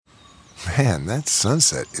Man, that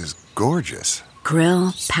sunset is gorgeous.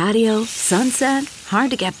 Grill, patio, sunset.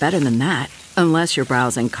 Hard to get better than that. Unless you're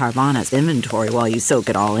browsing Carvana's inventory while you soak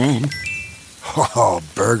it all in. Oh,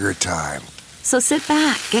 burger time. So sit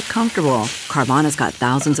back, get comfortable. Carvana's got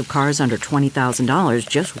thousands of cars under $20,000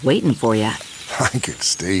 just waiting for you. I could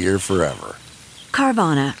stay here forever.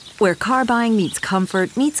 Carvana, where car buying meets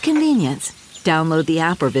comfort meets convenience. Download the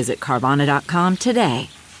app or visit Carvana.com today.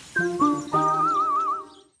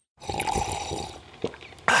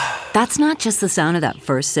 That's not just the sound of that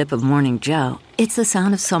first sip of Morning Joe. It's the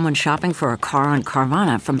sound of someone shopping for a car on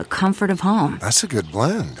Carvana from the comfort of home. That's a good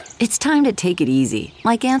blend. It's time to take it easy,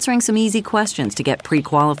 like answering some easy questions to get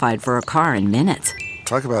pre-qualified for a car in minutes.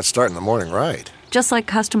 Talk about starting the morning right. Just like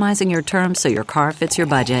customizing your terms so your car fits your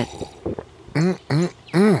budget.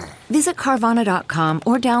 Visit Carvana.com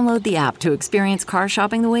or download the app to experience car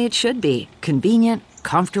shopping the way it should be. Convenient,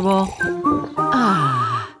 comfortable.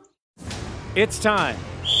 Ah. It's time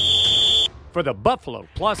for the Buffalo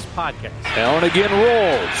Plus podcast. Allen again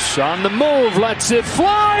rolls on the move, lets it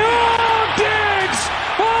fly. Oh, Diggs!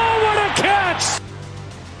 Oh, what a catch!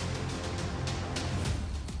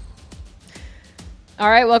 All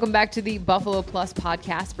right, welcome back to the Buffalo Plus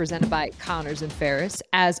podcast presented by Connors and Ferris.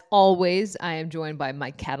 As always, I am joined by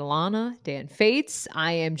Mike Catalana, Dan Fates.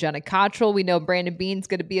 I am Jenna Cottrell. We know Brandon Beane's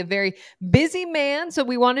going to be a very busy man, so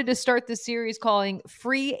we wanted to start the series calling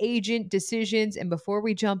Free Agent Decisions. And before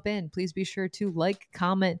we jump in, please be sure to like,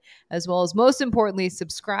 comment, as well as most importantly,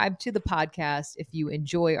 subscribe to the podcast if you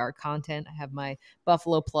enjoy our content. I have my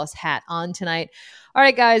Buffalo Plus hat on tonight. All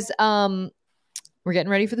right, guys. We're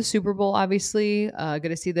getting ready for the Super Bowl, obviously. Going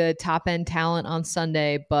to see the top-end talent on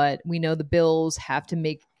Sunday, but we know the Bills have to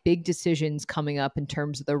make big decisions coming up in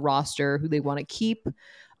terms of the roster, who they want to keep,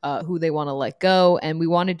 who they want to let go, and we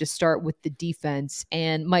wanted to start with the defense.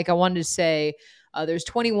 And, Mike, I wanted to say there's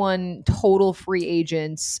 21 total free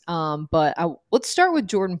agents, but let's start with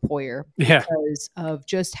Jordan Poyer because of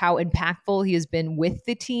just how impactful he has been with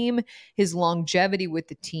the team, his longevity with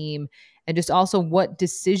the team, and just also what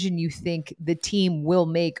decision you think the team will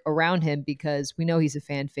make around him, because we know he's a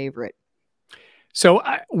fan favorite. So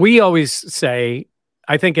we always say,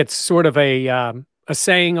 I think it's sort of a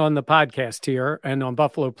saying on the podcast here and on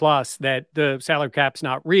Buffalo Plus that the salary cap's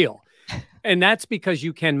not real. And that's because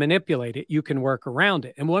you can manipulate it. You can work around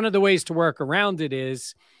it. And one of the ways to work around it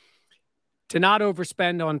is to not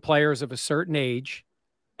overspend on players of a certain age.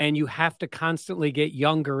 And you have to constantly get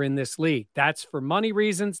younger in this league. That's for money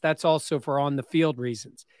reasons. That's also for on the field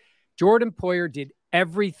reasons. Jordan Poyer did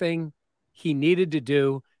everything he needed to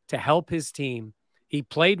do to help his team. He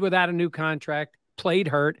played without a new contract, played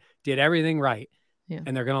hurt, did everything right. Yeah.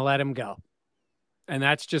 And they're going to let him go. And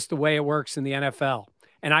that's just the way it works in the NFL.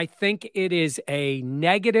 And I think it is a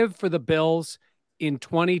negative for the Bills in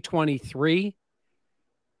 2023,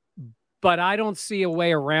 but I don't see a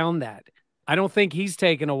way around that. I don't think he's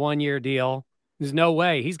taking a one-year deal. There's no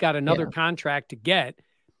way. He's got another contract to get.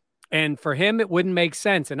 And for him, it wouldn't make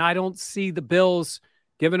sense. And I don't see the Bills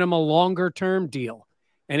giving him a longer-term deal.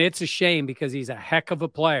 And it's a shame because he's a heck of a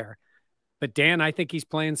player. But, Dan, I think he's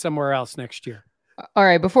playing somewhere else next year. All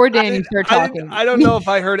right, before Dan, you start talking. I don't know if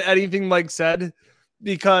I heard anything Mike said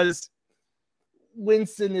because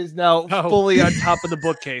Winston is now fully on top of the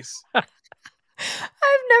bookcase. I've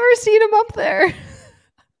never seen him up there.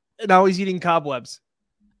 Now he's eating cobwebs.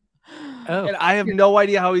 Oh. And I have no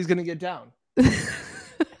idea how he's going to get down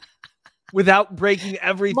without breaking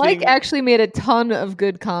everything. Mike actually made a ton of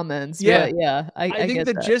good comments. Yeah. But yeah, I think get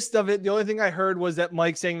the that. gist of it, the only thing I heard was that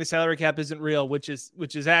Mike saying the salary cap isn't real, which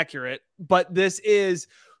is accurate. But this is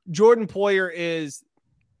Jordan Poyer is,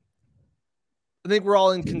 I think we're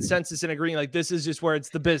all in consensus and agreeing, like, this is just where it's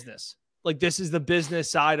the business. Like, this is the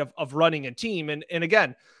business side of running a team. And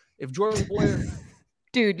again, if Jordan Poyer...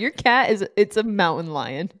 Dude, your cat it's a mountain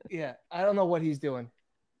lion. Yeah, I don't know what he's doing.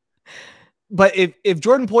 But if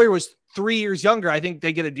Jordan Poyer was 3 years younger, I think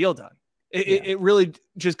they get a deal done. It really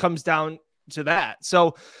just comes down to that.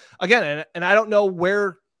 So again, and I don't know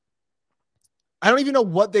I don't even know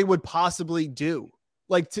what they would possibly do.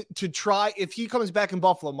 Like to try, if he comes back in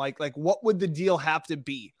Buffalo, Mike, like what would the deal have to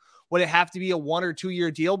be? Would it have to be a 1 or 2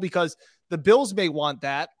 year deal? Because the Bills may want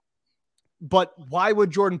that, but why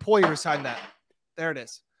would Jordan Poyer sign that? There it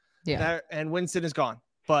is. Yeah. And Winston is gone.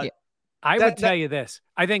 But I would tell you this.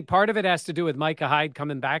 I think part of it has to do with Micah Hyde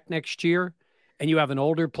coming back next year, and you have an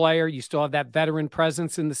older player. You still have that veteran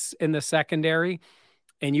presence in the secondary,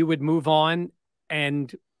 and you would move on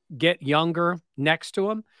and get younger next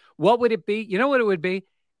to him. What would it be? You know what it would be?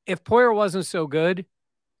 If Poyer wasn't so good,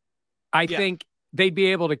 I think they'd be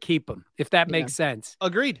able to keep him, if that makes sense.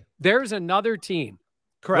 Agreed. There's another team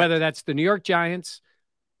Correct. Whether that's the New York Giants,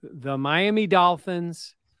 the Miami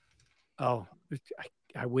Dolphins. Oh,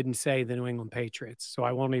 I wouldn't say the New England Patriots, so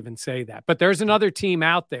I won't even say that. But there's another team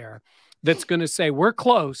out there that's going to say, we're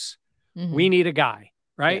close. Mm-hmm. We need a guy,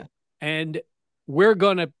 right? Yeah. And we're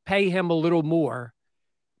going to pay him a little more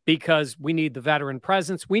because we need the veteran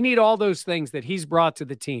presence. We need all those things that he's brought to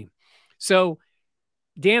the team. So,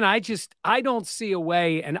 Dan, I don't see a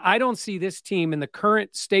way, and I don't see this team in the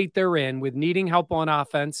current state they're in with needing help on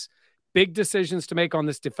offense, big decisions to make on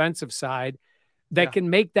this defensive side, that can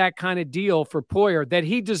make that kind of deal for Poyer that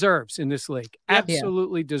he deserves in this league.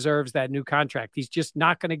 Absolutely deserves that new contract. He's just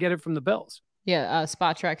not going to get it from the Bills. Yeah,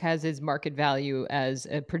 Spotrac has his market value as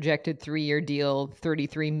a projected 3-year deal,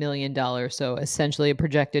 $33 million. So essentially a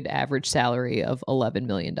projected average salary of $11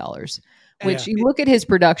 million. Which you look at his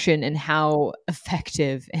production and how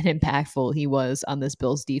effective and impactful he was on this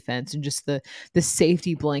Bills defense and just the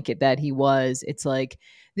safety blanket that he was. It's like,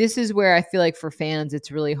 this is where I feel like for fans, it's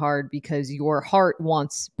really hard because your heart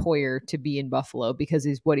wants Poyer to be in Buffalo because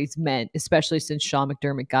he's what he's meant, especially since Sean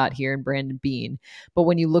McDermott got here and Brandon Beane. But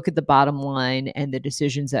when you look at the bottom line and the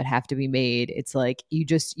decisions that have to be made, it's like you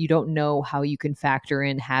don't know how you can factor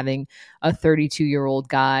in having a 32-year-old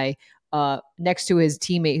guy next to his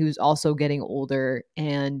teammate who's also getting older.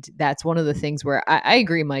 And that's one of the things where I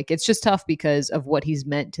agree, Mike. It's just tough because of what he's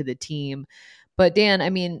meant to the team. But Dan, I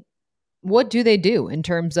mean, what do they do in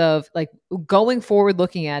terms of like going forward,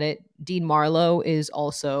 looking at it? Dean Marlowe is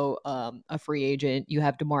also a free agent. You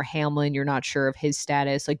have DeMar Hamlin. You're not sure of his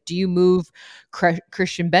status. Like, do you move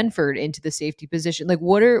Christian Benford into the safety position? Like,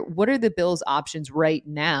 what are the Bills' options right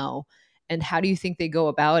now? And how do you think they go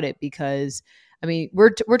about it? Because I mean, we're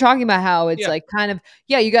talking about how it's like kind of,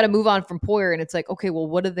 you got to move on from Poyer. And it's like, okay, well,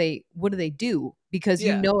 what do they do? Because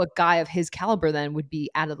you know, a guy of his caliber then would be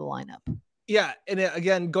out of the lineup. Yeah. And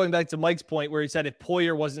again, going back to Mike's point where he said if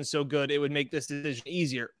Poyer wasn't so good, it would make this decision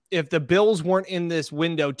easier. If the Bills weren't in this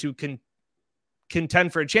window to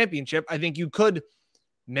contend for a championship, I think you could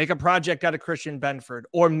make a project out of Christian Benford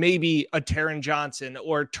or maybe a Taron Johnson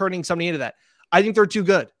or turning somebody into that. I think they're too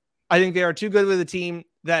good. I think they are too good with a team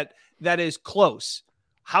that is close.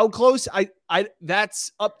 How close? I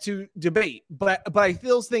that's up to debate. But I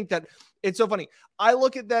still think that it's so funny. I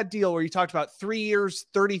look at that deal where you talked about 3 years,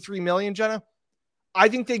 $33 million, Jenna. I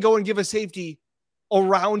think they go and give a safety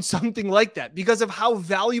around something like that because of how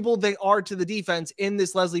valuable they are to the defense in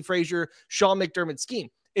this Leslie Frazier, Sean McDermott scheme.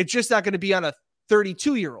 It's just not going to be on a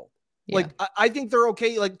 32-year-old. Yeah. Like, I think they're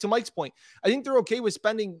okay. Like, to Mike's point, I think they're okay with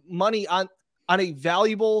spending money on a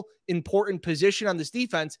valuable, important position on this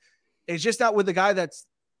defense. It's just not with a guy that's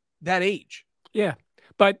that age. Yeah.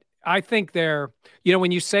 But I think they're,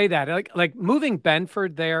 when you say that, like moving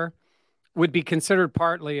Benford there would be considered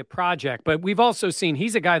partly a project, but we've also seen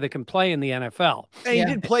he's a guy that can play in the NFL. And he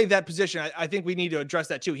did play that position. I think we need to address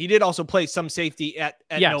that too. He did also play some safety at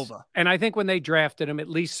Nova. And I think when they drafted him, at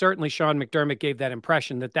least certainly Sean McDermott gave that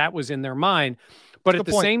impression that was in their mind. But at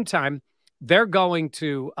the same time, they're going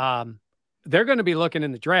to be looking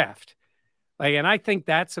in the draft. And I think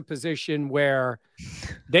that's a position where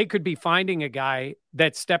they could be finding a guy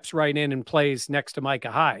that steps right in and plays next to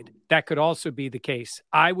Micah Hyde. That could also be the case.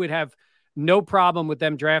 I would have no problem with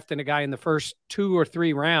them drafting a guy in the first 2 or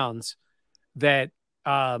 3 rounds that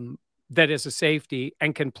is a safety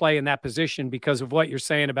and can play in that position because of what you're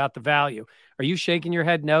saying about the value. Are you shaking your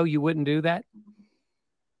head? No, you wouldn't do that?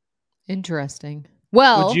 Interesting.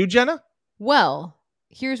 Well, would you, Jenna? Well,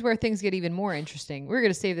 here's where things get even more interesting. We're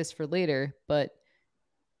going to save this for later, but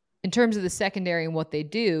in terms of the secondary and what they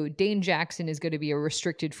do, Dane Jackson is going to be a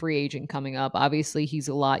restricted free agent coming up. Obviously, he's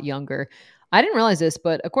a lot younger. I didn't realize this,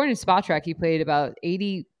 but according to Spotrac, he played about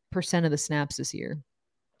 80% of the snaps this year.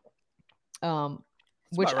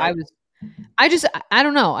 Which right. I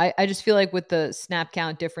don't know. I just feel like with the snap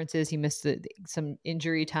count differences, he missed some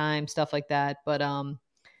injury time, stuff like that. But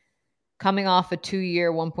coming off a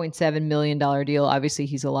 2-year, $1.7 million deal, obviously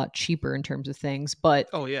he's a lot cheaper in terms of things. But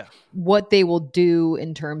what they will do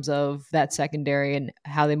in terms of that secondary and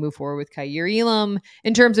how they move forward with Kaiir Elam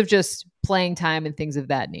in terms of just playing time and things of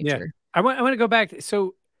that nature. Yeah. I want to go back.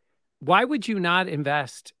 So why would you not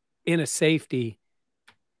invest in a safety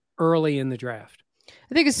early in the draft?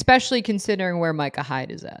 I think especially considering where Micah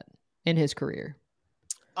Hyde is at in his career.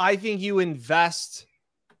 I think you invest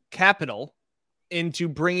capital into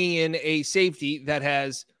bringing in a safety that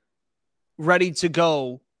has ready to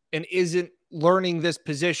go and isn't learning this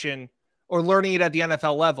position or learning it at the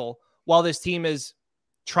NFL level while this team is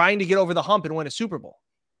trying to get over the hump and win a Super Bowl.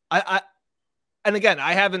 And again,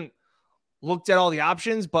 I haven't looked at all the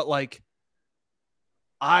options, but like,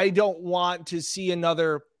 I don't want to see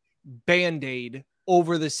another Band-Aid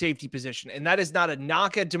over the safety position. And that is not a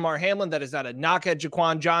knock at DeMar Hamlin. That is not a knock at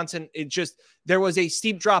Jaquan Johnson. It just, there was a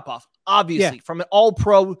steep drop off, obviously, from an all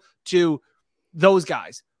pro to those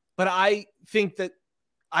guys. But I think that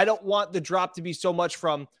I don't want the drop to be so much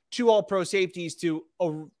from 2 all pro safeties to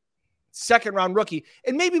a second round rookie.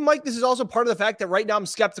 And maybe, Mike, this is also part of the fact that right now I'm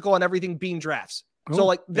skeptical on everything being drafts. So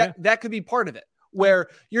like that could be part of it, where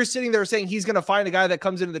you're sitting there saying he's going to find a guy that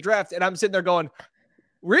comes into the draft. And I'm sitting there going,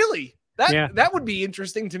 really? That would be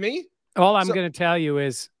interesting to me. All I'm going to tell you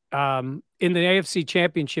is in the AFC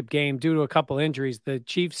Championship game, due to a couple injuries, the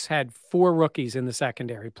Chiefs had 4 rookies in the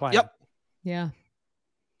secondary playing. Yep. Yeah.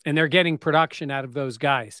 And they're getting production out of those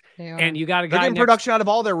guys. And you got a guy getting production out of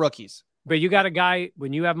all their rookies. But you got a guy,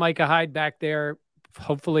 when you have Micah Hyde back there,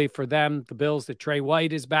 hopefully for them, the Bills, that Trey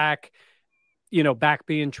White is back, back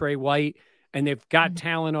being Trey White, and they've got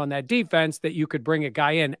talent on that defense that you could bring a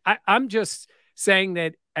guy in. I'm just saying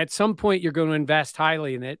that at some point you're going to invest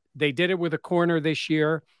highly in it. They did it with a corner this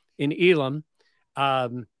year in Elam.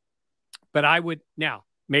 But I would, now,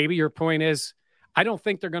 maybe your point is, I don't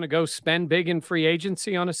think they're going to go spend big in free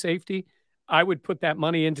agency on a safety. I would put that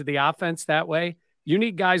money into the offense that way. You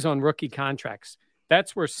need guys on rookie contracts.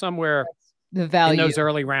 That's where somewhere the value in those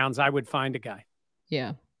early rounds, I would find a guy.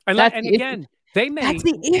 Yeah. And again, they may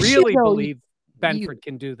really believe Benford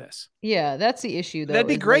can do this. Yeah, that's the issue, though. That'd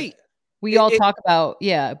be great. We all talk about,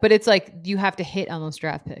 but it's like you have to hit on those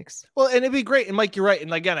draft picks. Well, and it'd be great. And Mike, you're right.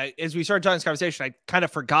 And again, as we started talking this conversation, I kind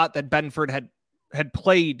of forgot that Benford had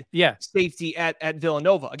played safety at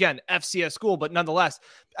Villanova. Again, FCS school, but nonetheless.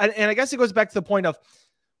 And I guess it goes back to the point of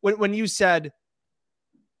when you said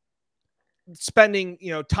spending,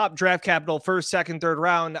 top draft capital, first, second, third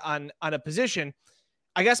round on a position.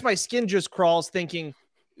 I guess my skin just crawls thinking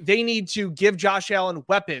they need to give Josh Allen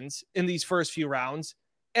weapons in these first few rounds,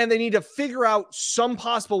 and they need to figure out some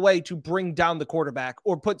possible way to bring down the quarterback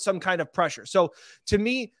or put some kind of pressure. So to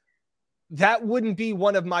me, that wouldn't be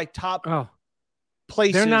one of my top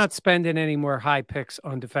places. They're not spending any more high picks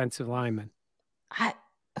on defensive linemen.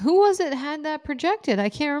 Who was it had that projected? I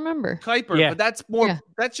can't remember. Kuiper, but that's more,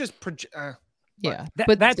 that's just,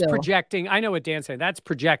 but that's projecting. I know what Dan's saying. That's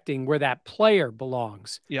projecting where that player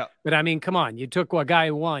belongs. Yeah. But I mean, come on. You took a guy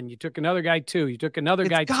 1, you took another guy 2, you took another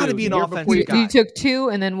guy 2. It's got to be an offensive guy. You took 2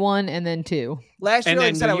 and then 1 and then 2. Last year, like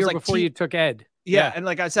I said, I was like, before you took Ed. Yeah. And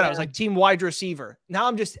like I said, I was like team wide receiver. Now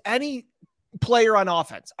I'm just any player on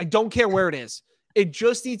offense. I don't care where it is. It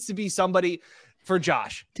just needs to be somebody for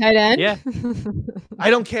Josh. Tight end? Yeah. I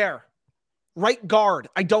don't care. Right guard.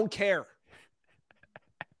 I don't care.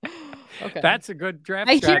 Okay. That's a good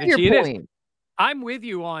draft strategy. I hear your point. I'm with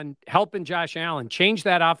you on helping Josh Allen. Change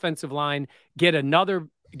that offensive line. Get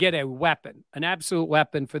a weapon, an absolute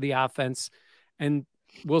weapon for the offense. And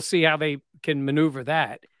we'll see how they can maneuver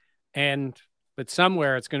that. But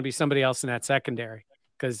somewhere it's going to be somebody else in that secondary,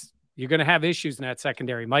 because you're going to have issues in that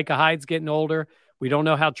secondary. Micah Hyde's getting older. We don't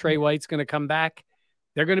know how Trey White's going to come back.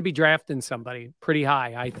 They're going to be drafting somebody pretty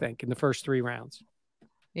high, I think, in the first 3 rounds.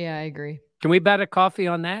 Yeah, I agree. Can we bet a coffee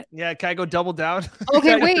on that? Yeah, can I go double down?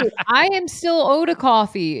 Okay, wait. I am still owed a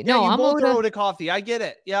coffee. No, I'm owed a coffee. I get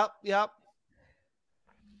it. Yep.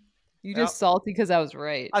 You just salty because I was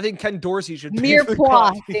right. I think Ken Dorsey should pay Mirepoix, for the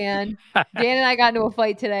coffee. Dan. Dan and I got into a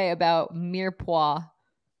fight today about Mirepoix.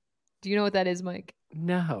 Do you know what that is, Mike?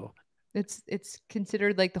 No. It's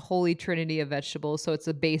considered like the holy trinity of vegetables. So it's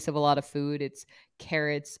the base of a lot of food. It's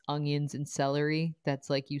carrots, onions, and celery. That's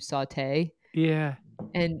like you saute. Yeah.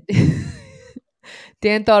 And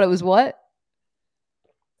Dan thought it was what?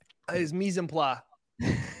 It's mise en place.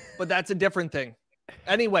 But that's a different thing.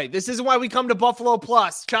 Anyway, this isn't why we come to Buffalo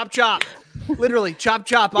Plus. Chop, chop. Literally, chop,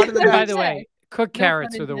 chop. Out of the By the way, cooked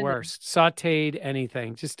carrots are the worst. Sauteed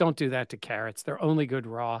anything. Just don't do that to carrots. They're only good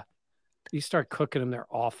raw. You start cooking them, they're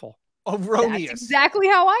awful. Erroneous. That's exactly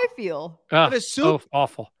how I feel. That is soup.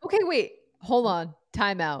 Awful. Okay, wait. Hold on.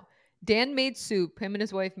 Time out. Dan made soup. Him and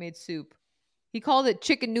his wife made soup. He called it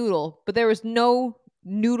chicken noodle, but there was no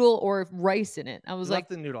noodle or rice in it. I was like,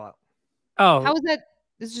 the noodle out. Oh. How is that?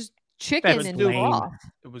 It's just chicken and broth.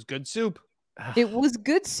 It was good soup. It was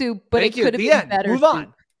good soup, but Thank it could have been better. Move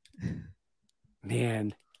on.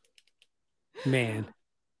 Man.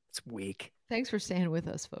 It's weak. Thanks for staying with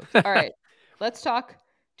us, folks. All right. Let's talk.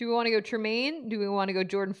 Do we want to go Tremaine? Do we want to go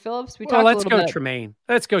Jordan Phillips? Let's go Tremaine.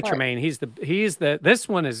 Let's go Tremaine. Right. This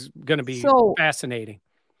one is going to be fascinating.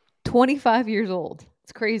 25 years old.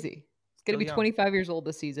 It's crazy. It's going to be 25 years old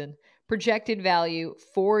this season. Projected value,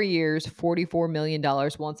 4 years, $44 million.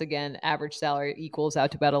 Once again, average salary equals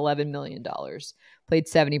out to about $11 million. Played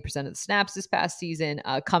 70% of the snaps this past season.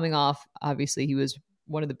 Coming off, obviously, he was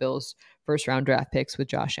one of the Bills' first-round draft picks with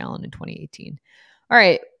Josh Allen in 2018. All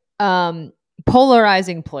right.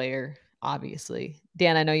 Polarizing player, obviously.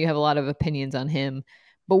 Dan, I know you have a lot of opinions on him,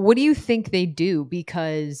 but what do you think they do?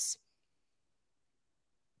 Because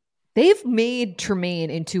they've made Tremaine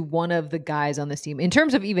into one of the guys on this team. In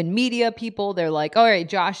terms of even media people, they're like, all right,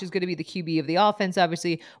 Josh is going to be the QB of the offense.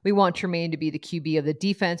 Obviously, we want Tremaine to be the QB of the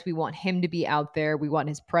defense. We want him to be out there. We want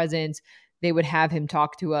his presence. They would have him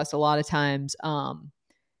talk to us a lot of times. What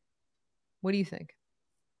do you think?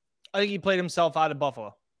 I think he played himself out of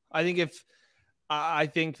Buffalo. I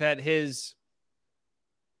think that his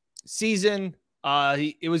season,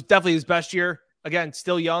 it was definitely his best year. Again,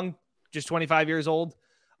 still young, just 25 years old.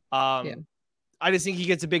 I just think he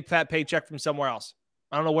gets a big fat paycheck from somewhere else.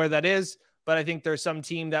 I don't know where that is, but I think there's some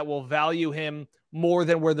team that will value him more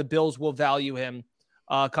than where the Bills will value him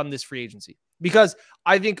come this free agency. Because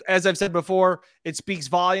I think, as I've said before, it speaks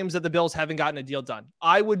volumes that the Bills haven't gotten a deal done.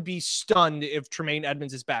 I would be stunned if Tremaine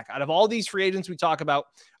Edmunds is back. Out of all these free agents we talk about,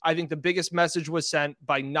 I think the biggest message was sent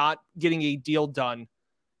by not getting a deal done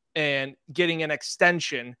and getting an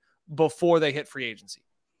extension before they hit free agency.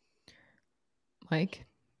 Mike?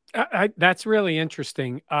 That's really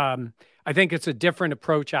interesting. I think it's a different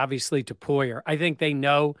approach, obviously, to Poyer. I think they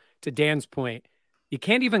know, to Dan's point, you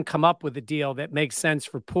can't even come up with a deal that makes sense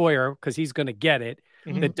for Poyer because he's going to get it.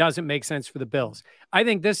 Mm-hmm. That doesn't make sense for the Bills. I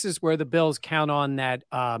think this is where the Bills count on that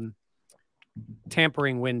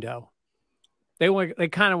tampering window. They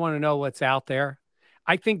kind of want to know what's out there.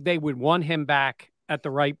 I think they would want him back at the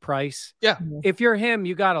right price. Yeah. If you're him,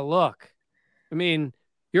 you got to look. I mean,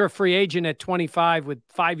 you're a free agent at 25 with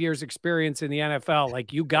 5 years experience in the NFL.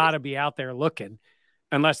 Like, you got to be out there looking,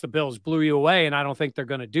 unless the Bills blew you away. And I don't think they're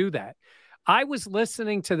going to do that. I was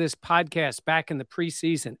listening to this podcast back in the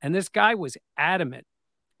preseason, and this guy was adamant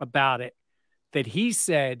about it, that he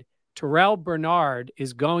said Terrell Bernard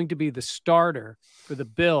is going to be the starter for the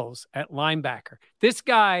Bills at linebacker. This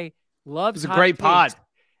guy loves a great pod.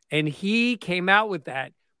 And he came out with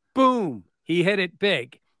that. Boom. He hit it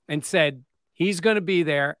big and said he's going to be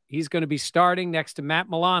there. He's going to be starting next to Matt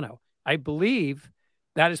Milano. I believe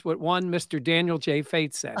that is what one Mr. Daniel J.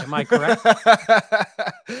 Fate said. Am I correct?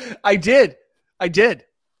 I did.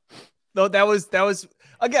 Though that was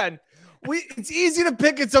again, it's easy to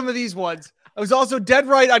pick at some of these ones. I was also dead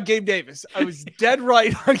right on Gabe Davis. You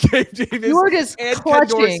are just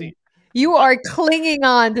clutching. You are clinging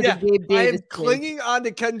on to the Gabe Davis. I am clinging on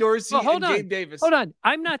to Ken Dorsey and Gabe Davis. Hold on.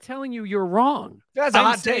 I'm not telling you you're wrong. That's a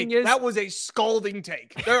hot take. That was a scalding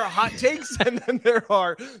take. There are hot takes and then there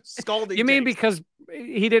are scalding takes. You mean because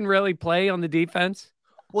he didn't really play on the defense?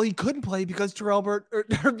 Well, he couldn't play because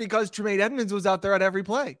because Tremaine Edmunds was out there at every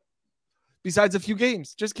play. Besides a few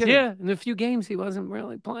games. Just kidding. Yeah, in a few games he wasn't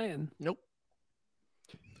really playing. Nope.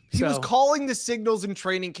 He was calling the signals in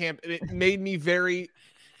training camp, and it made me very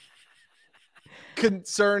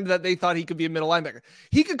concerned that they thought he could be a middle linebacker.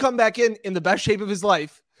 He could come back in the best shape of his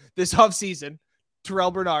life this offseason,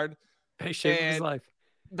 Terrell Bernard. Best shape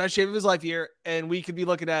of his life here, and we could be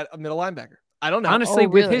looking at a middle linebacker. I don't know. Honestly,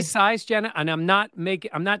 with his size, Jenna, and I'm not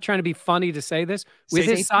trying to be funny to say this. With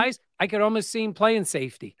his size, I could almost see him playing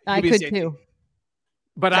safety. I could too.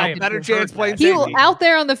 But I have better chance playing safety. Out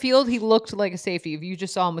there on the field, he looked like a safety if you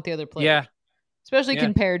just saw him with the other players. Yeah. Especially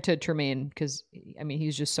compared to Tremaine, because I mean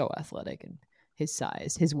he's just so athletic and his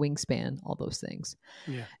size, his wingspan, all those things.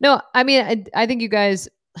 Yeah. No, I mean I think you guys.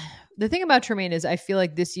 The thing about Tremaine is I feel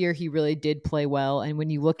like this year he really did play well, and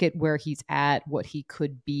when you look at where he's at, what he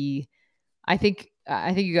could be, I think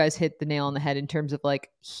you guys hit the nail on the head in terms of like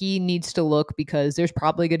he needs to look because there's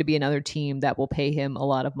probably going to be another team that will pay him a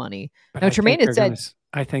lot of money. But now Tremaine has said,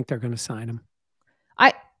 I think they're going to sign him.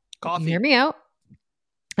 Hear me out.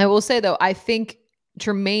 I will say though, I think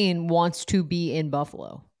Tremaine wants to be in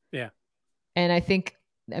Buffalo. Yeah, and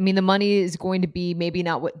I mean the money is going to be maybe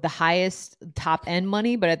not what the highest top end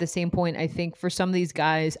money, but at the same point, I think for some of these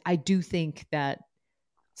guys, I do think that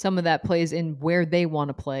some of that plays in where they want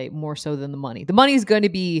to play more so than the money. The money is going to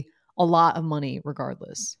be a lot of money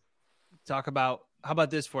regardless. How about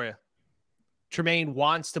this for you? Tremaine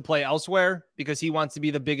wants to play elsewhere because he wants to be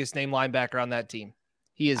the biggest name linebacker on that team.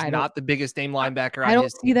 He is not the biggest name linebacker on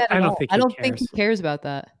his team. See that at all. I don't think he cares about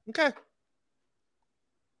that. Okay.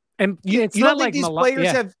 And you don't think these players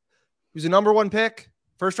have who's a number one pick,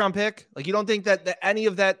 first round pick? Like you don't think that any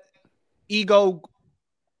of that ego?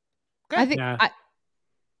 Okay. I think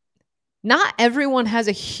not everyone has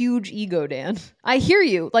a huge ego, Dan. I hear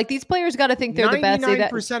you. Like these players got to think they're the best.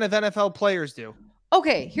 99% of NFL players do.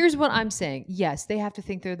 Okay, here's what I'm saying. Yes, they have to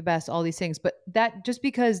think they're the best, all these things, but that just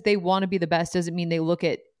because they want to be the best doesn't mean they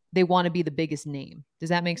want to be the biggest name. Does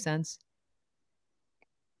that make sense?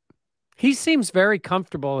 He seems very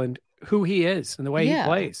comfortable who he is and the way he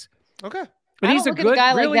plays. Okay. But I he's a don't look good,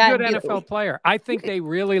 at a guy really like good that and be NFL player. I think they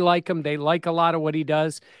really like him. They like a lot of what he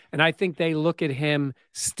does. And I think they look at him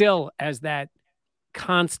still as that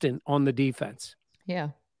constant on the defense. Yeah.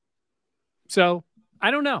 So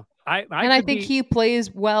I don't know. I think he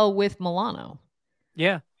plays well with Milano.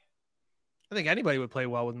 Yeah. I think anybody would play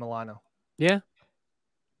well with Milano. Yeah.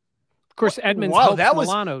 Of course, Edmonds helps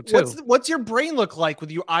Milano too. What's your brain look like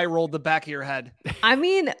with your eye rolled the back of your head? I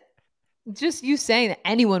mean, just you saying that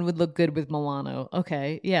anyone would look good with Milano.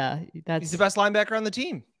 Okay. Yeah. He's the best linebacker on the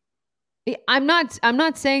team. I'm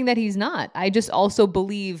not saying that he's not. I just also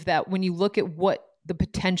believe that when you look at what the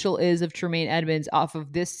potential is of Tremaine Edmonds off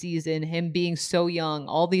of this season, him being so young,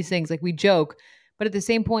 all these things, like we joke, but at the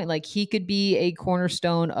same point, like he could be a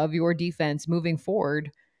cornerstone of your defense moving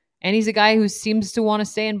forward. And he's a guy who seems to want to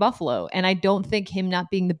stay in Buffalo. And I don't think him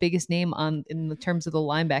not being the biggest name in the terms of the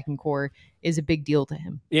linebacking core is a big deal to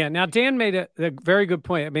him. Yeah. Now, Dan made a very good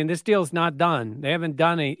point. I mean, this deal's not done. They haven't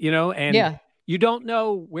done it, and you don't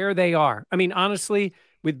know where they are. I mean, honestly,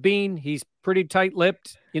 with Bean, he's pretty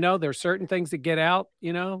tight-lipped. There's certain things that get out,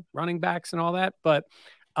 running backs and all that. But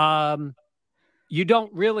you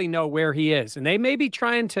don't really know where he is. And they may be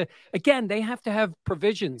trying to, again, they have to have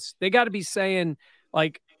provisions. They got to be saying,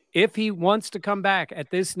 like, if he wants to come back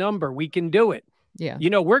at this number, we can do it. Yeah.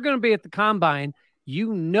 We're going to be at the combine.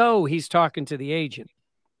 He's talking to the agent,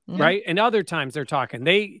 right? And other times they're talking.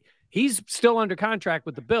 He's still under contract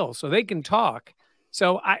with the Bills, so they can talk.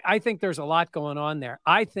 So I think there's a lot going on there.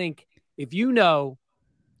 I think if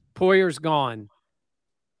Poyer's gone,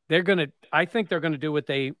 I think they're going to do what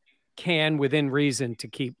they can within reason to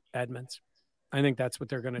keep Edmonds. I think that's what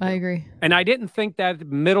they're going to do. I agree. And I didn't think that at the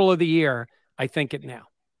middle of the year. I think it now.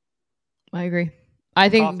 I agree. I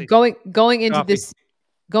think going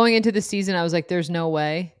into the season, I was like, there's no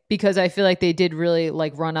way, because I feel like they did really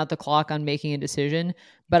like run out the clock on making a decision.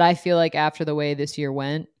 But I feel like after the way this year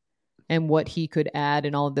went and what he could add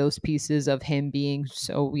and all of those pieces of him being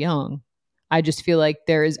so young, I just feel like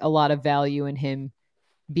there is a lot of value in him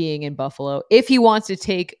being in Buffalo if he wants to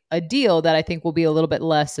take a deal that I think will be a little bit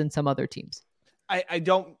less than some other teams. I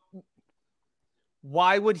don't.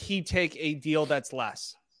 Why would he take a deal that's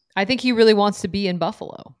less? I think he really wants to be in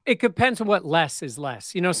Buffalo. It depends on what less is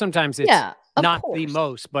less. Sometimes it's not the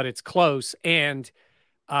most, but it's close. And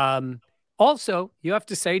also, you have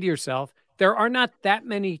to say to yourself, there are not that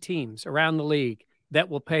many teams around the league that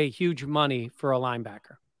will pay huge money for a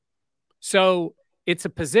linebacker. So it's a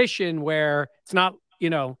position where it's not,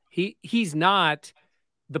 he's not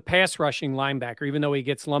the pass rushing linebacker, even though he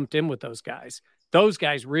gets lumped in with those guys. Those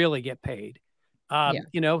guys really get paid.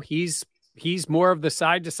 He's more of the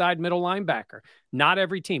side-to-side middle linebacker. Not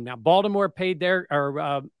every team. Now, Baltimore paid their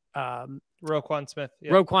Roquan Smith.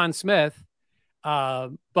 Yeah. Roquan Smith,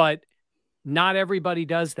 but not everybody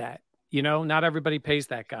does that. Not everybody pays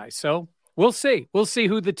that guy. So we'll see. We'll see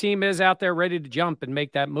who the team is out there ready to jump and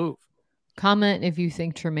make that move. Comment if you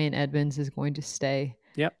think Tremaine Edmonds is going to stay.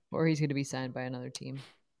 Yep. Or he's going to be signed by another team.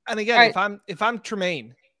 And again, if I'm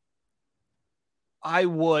Tremaine, I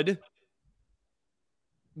would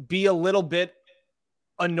be a little bit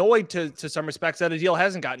annoyed to some respects that a deal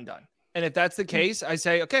hasn't gotten done. And if that's the case, I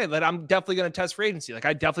say, okay, then I'm definitely going to test free agency. Like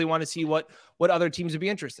I definitely want to see what other teams would be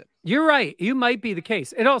interested. You're right. You might be the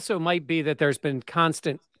case. It also might be that there's been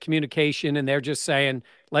constant communication and they're just saying,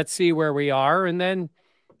 let's see where we are. And then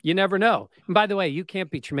you never know. And by the way, you can't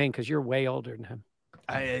be Tremaine because you're way older than him.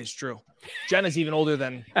 It's true. Jenna's even older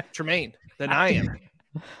than Tremaine, than I am.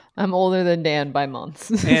 I'm older than Dan by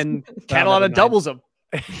months. And Catalana doubles him.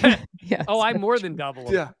 Yes, oh, I more than double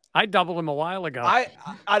him. Yeah. I doubled him a while ago.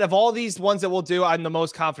 Out of all these ones that we'll do, I'm the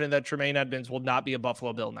most confident that Tremaine Edmonds will not be a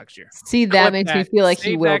Buffalo Bill next year. See, that makes me feel like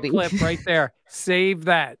he will be. Clip right there. Save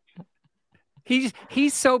that. He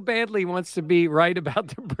so badly wants to be right about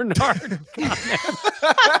the Bernard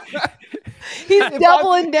comment. He's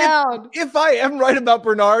doubling down. If I am right about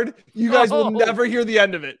Bernard, you guys will never hear the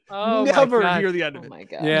end of it. Never hear the end of it. Oh my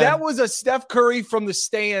God. Yeah. That was a Steph Curry from the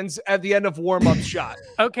stands at the end of warm-up shot.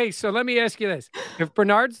 Okay, so let me ask you this. If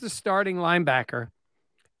Bernard's the starting linebacker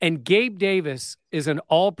and Gabe Davis is an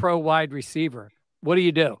all-pro wide receiver, what do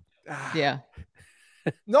you do? Yeah.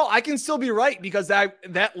 No, I can still be right because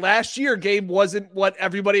that last year Gabe wasn't what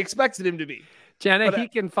everybody expected him to be. Jenna, he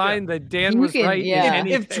can find that Dan was right. Yeah.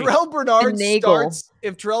 If Terrell Bernard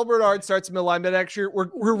starts middle linebacker next year,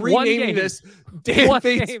 we're renaming this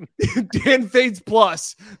Dan Fades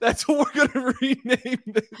Plus. That's what we're gonna rename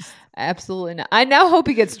this. Absolutely not. I now hope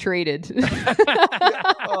he gets traded.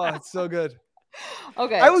 Oh, it's so good.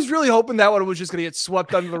 Okay. I was really hoping that one was just gonna get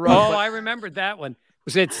swept under the rug. Oh, I remembered that one.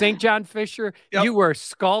 Was it St. John Fisher? Yep. You were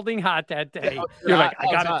scalding hot that day. Yeah, You're like,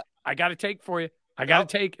 hot. I got to take for you. I got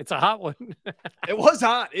to take. It's a hot one. It was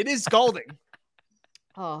hot. It is scalding.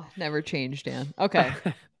 Oh, never changed, Dan. Okay.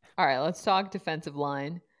 All right, let's talk defensive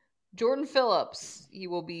line. Jordan Phillips, he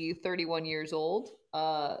will be 31 years old.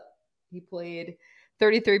 He played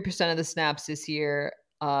 33% of the snaps this year.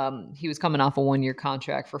 He was coming off a 1-year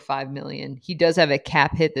contract for $5 million. He does have a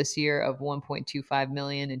cap hit this year of $1.25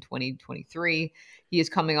 million in 2023. He is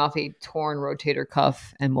coming off a torn rotator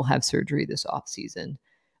cuff and will have surgery this offseason.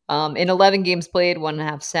 In 11 games played,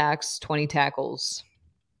 1.5 sacks, 20 tackles.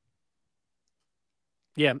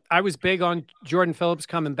 Yeah, I was big on Jordan Phillips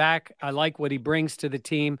coming back. I like what he brings to the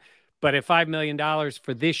team. But at $5 million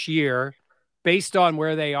for this year, based on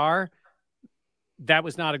where they are, that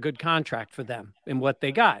was not a good contract for them in what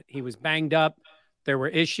they got. He was banged up. There were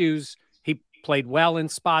issues. He played well in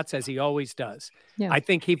spots, as he always does. Yeah. I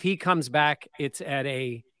think if he comes back, it's at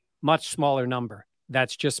a much smaller number.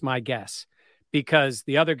 That's just my guess. Because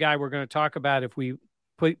the other guy we're going to talk about, if we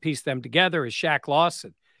piece them together, is Shaq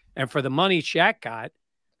Lawson. And for the money Shaq got,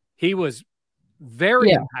 he was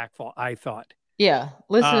very impactful, I thought. Yeah.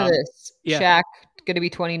 Listen to this. yeah. Shaq, going to be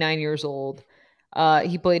 29 years old.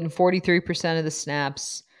 He played in 43% of the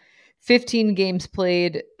snaps, 15 games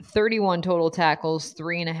played, 31 total tackles,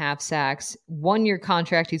 3.5 sacks, 1-year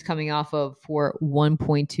contract he's coming off of for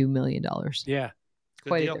 $1.2 million. Yeah.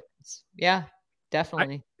 Quite a difference. Yeah,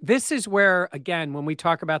 definitely. This is where, again, when we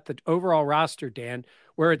talk about the overall roster, Dan,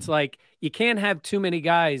 where it's like you can't have too many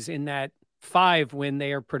guys in that 5 when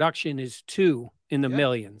their production is 2 in the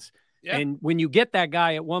millions. Yeah. And when you get that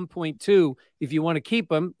guy at 1.2, if you want to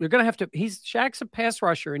keep him, you're going to have to. Shaq's a pass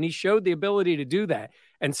rusher, and he showed the ability to do that.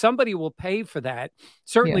 And somebody will pay for that,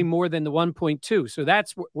 certainly more than the 1.2. So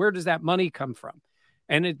that's where does that money come from?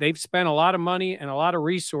 And they've spent a lot of money and a lot of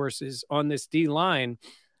resources on this D line.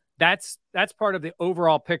 That's part of the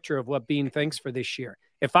overall picture of what Bean thinks for this year.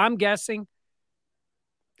 If I'm guessing,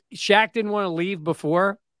 Shaq didn't want to leave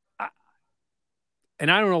before. And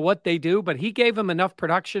I don't know what they do, but he gave him enough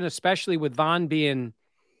production, especially with Von being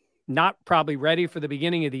not probably ready for the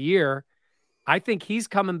beginning of the year. I think he's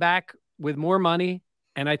coming back with more money,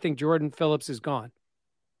 and I think Jordan Phillips is gone.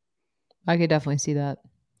 I could definitely see that,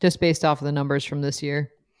 just based off of the numbers from this year.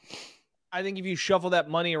 I think if you shuffle that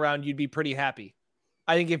money around, you'd be pretty happy.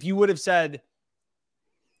 I think if you would have said,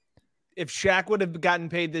 if Shaq would have gotten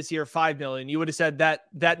paid this year $5 million, you would have said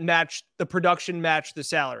that matched the production, matched the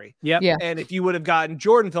salary. Yep. Yeah. And if you would have gotten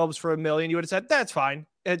Jordan Phillips for $1 million, you would have said that's fine.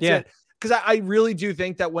 Because I really do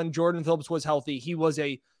think that when Jordan Phillips was healthy, he was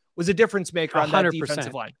a difference maker on 100%. That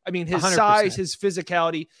defensive line. I mean, his 100%. Size, his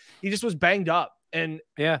physicality, he just was banged up. And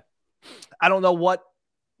I don't know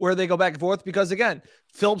where they go back and forth, because again,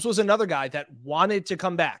 Phillips was another guy that wanted to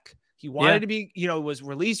come back. He wanted to be, was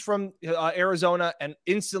released from Arizona and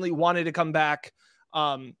instantly wanted to come back.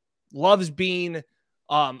 Loves Bean,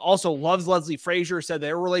 also loves Leslie Frazier, said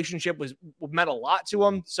their relationship meant a lot to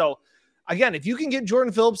him. So again, if you can get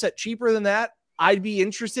Jordan Phillips at cheaper than that, I'd be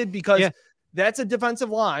interested, because that's a defensive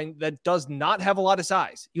line that does not have a lot of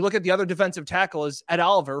size. You look at the other defensive tackle is Ed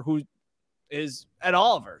Oliver, who is Ed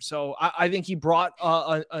Oliver. So I think he brought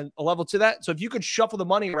a level to that. So if you could shuffle the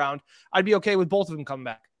money around, I'd be okay with both of them coming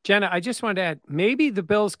back. Jenna, I just wanted to add, maybe the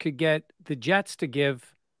Bills could get the Jets to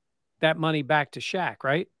give that money back to Shaq,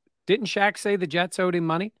 right? Didn't Shaq say the Jets owed him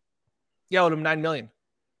money? Yeah, owed him $9 million.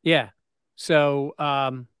 Yeah. So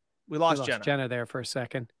we lost Jenna there for a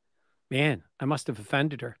second. Man, I must have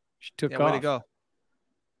offended her. She took off. Way to go.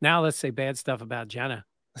 Now let's say bad stuff about Jenna.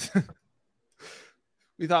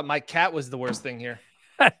 We thought my cat was the worst thing here.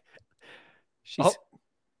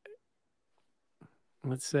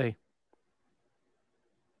 Let's see.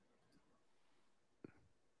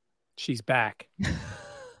 She's back.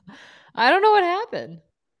 I don't know what happened.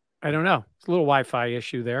 I don't know. It's a little Wi-Fi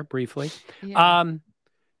issue there, briefly.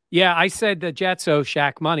 Yeah. I said the Jets owe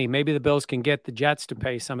Shaq money. Maybe the Bills can get the Jets to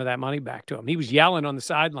pay some of that money back to him. He was yelling on the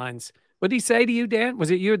sidelines. What did he say to you, Dan? Was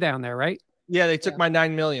it you down there, right? Yeah, they took my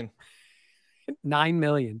 $9 million. $9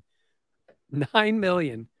 million. $9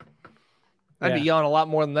 million. I'd be yelling a lot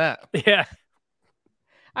more than that. Yeah.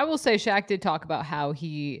 I will say Shaq did talk about how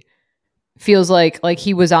he feels like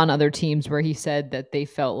he was on other teams where he said that they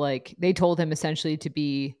felt like they told him essentially to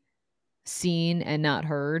be seen and not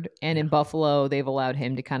heard. And in Buffalo, they've allowed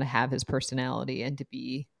him to kind of have his personality and to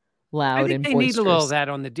be loud and boisterous. They need a little of that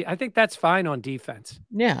on I think that's fine on defense.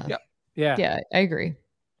 Yeah. I agree.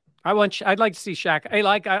 I'd like to see Shaq.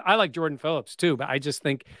 I like Jordan Phillips too, but I just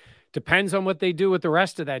think depends on what they do with the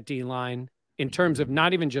rest of that D line in terms of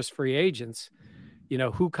not even just free agents,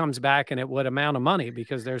 who comes back and at what amount of money,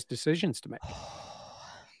 because there's decisions to make.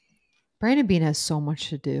 Brandon Beane has so much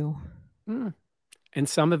to do. And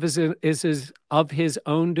some of it is of his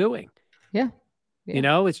own doing. Yeah. You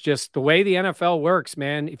know, it's just the way the NFL works,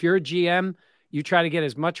 man. If you're a GM, you try to get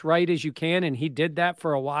as much right as you can. And he did that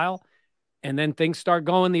for a while. And then things start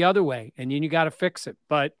going the other way. And then you got to fix it.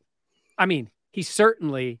 But, I mean, he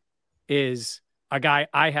certainly is a guy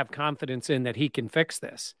I have confidence in that he can fix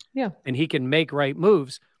this. Yeah. And he can make right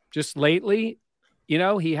moves. Just lately, you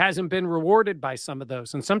know, he hasn't been rewarded by some of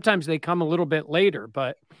those. And sometimes they come a little bit later.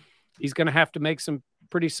 But he's going to have to make some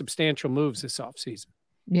pretty substantial moves this offseason.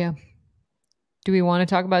 Yeah. Do we want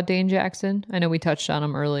to talk about Dane Jackson? I know we touched on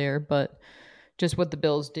him earlier, but just what the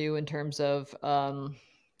Bills do in terms of...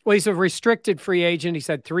 Well, he's a restricted free agent. He's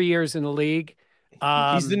had 3 years in the league.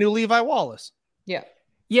 He's the new Levi Wallace. Yeah.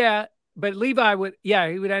 Yeah, but Levi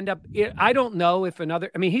he would end up... I don't know if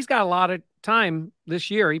he's got a lot of time this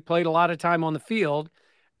year. He played a lot of time on the field.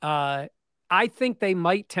 I think they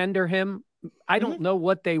might tender him. I don't know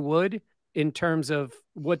what they would in terms of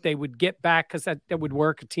what they would get back, because that would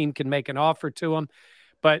work. A team can make an offer to him.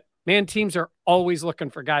 But, man, teams are always looking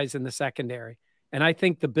for guys in the secondary. And I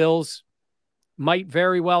think the Bills might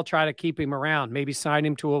very well try to keep him around, maybe sign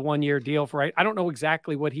him to a 1-year deal I don't know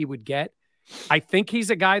exactly what he would get. I think he's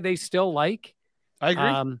a guy they still like. I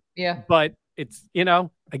agree. Yeah. But it's, you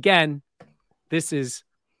know, again, this is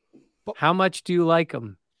how much do you like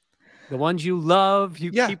them? The ones you love,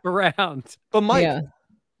 you keep around. But Mike,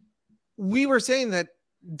 we were saying that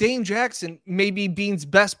Dane Jackson may be Beane's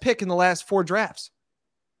best pick in the last 4 drafts.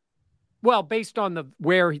 Well, based on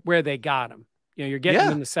where they got him. You know, you're getting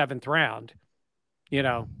him in the 7th round. You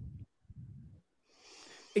know.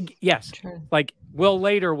 Yes. Sure. Like,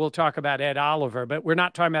 later we'll talk about Ed Oliver, but we're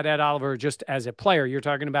not talking about Ed Oliver just as a player. You're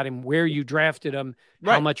talking about him where you drafted him,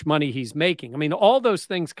 how much money he's making. I mean, all those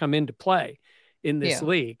things come into play in this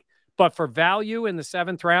league. But for value in the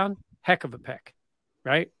 7th round, heck of a pick,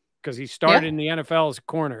 right? Because he started in the NFL as a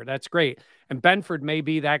corner. That's great. And Benford may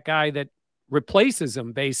be that guy that replaces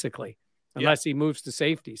him, basically, unless he moves to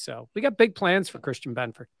safety. So we got big plans for Christian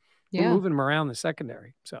Benford. We're moving him around the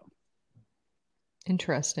secondary. So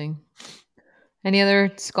interesting. Any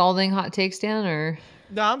other scalding hot takes, Dan? Or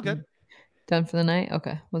no, I'm good. Done for the night?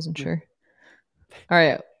 Okay, wasn't sure. All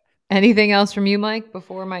right. Anything else from you, Mike,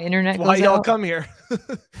 before my internet goes out? Why y'all come here?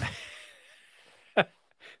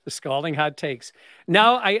 The scalding hot takes.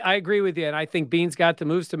 No, I agree with you. And I think Beane's got the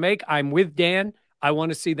moves to make. I'm with Dan. I want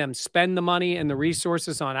to see them spend the money and the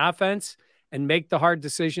resources on offense and make the hard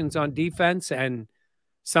decisions on defense. And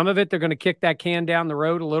some of it, they're going to kick that can down the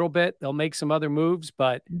road a little bit. They'll make some other moves,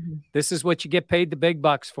 but this is what you get paid the big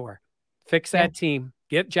bucks for. Fix that team.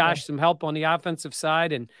 Get Josh some help on the offensive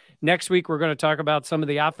side. And next week, we're going to talk about some of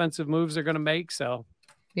the offensive moves they're going to make. So,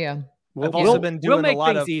 we'll make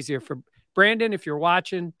things easier for Brandon. If you're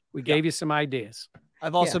watching, we gave you some ideas.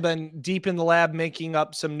 I've also been deep in the lab making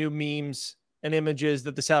up some new memes and images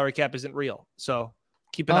that the salary cap isn't real. So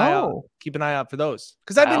keep an eye out. Keep an eye out for those.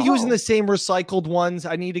 Because I've been using the same recycled ones.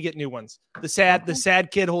 I need to get new ones. The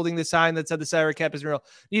sad kid holding the sign that said the salary cap isn't real.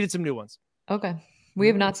 Needed some new ones. Okay. We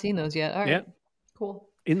have not seen those yet. All right. Yeah. Cool.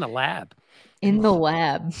 In the lab.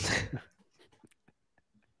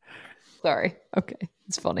 Sorry. Okay.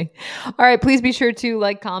 It's funny. All right. Please be sure to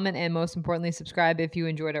like, comment, and most importantly, subscribe if you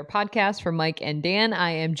enjoyed our podcast. For Mike and Dan,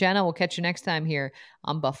 I am Jenna. We'll catch you next time here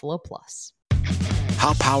on Buffalo Plus.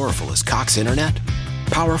 How powerful is Cox Internet?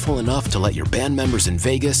 Powerful enough to let your band members in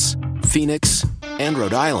Vegas, Phoenix, and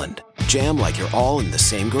Rhode Island jam like you're all in the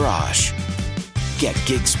same garage. Get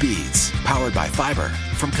gig speeds powered by fiber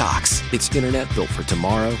from Cox. It's internet built for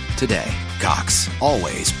tomorrow, today. Cox,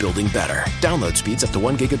 always building better. Download speeds up to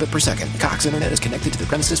 1 gigabit per second. Cox Internet is connected to the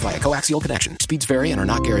premises via coaxial connection. Speeds vary and are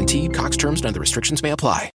not guaranteed. Cox terms and other restrictions may apply.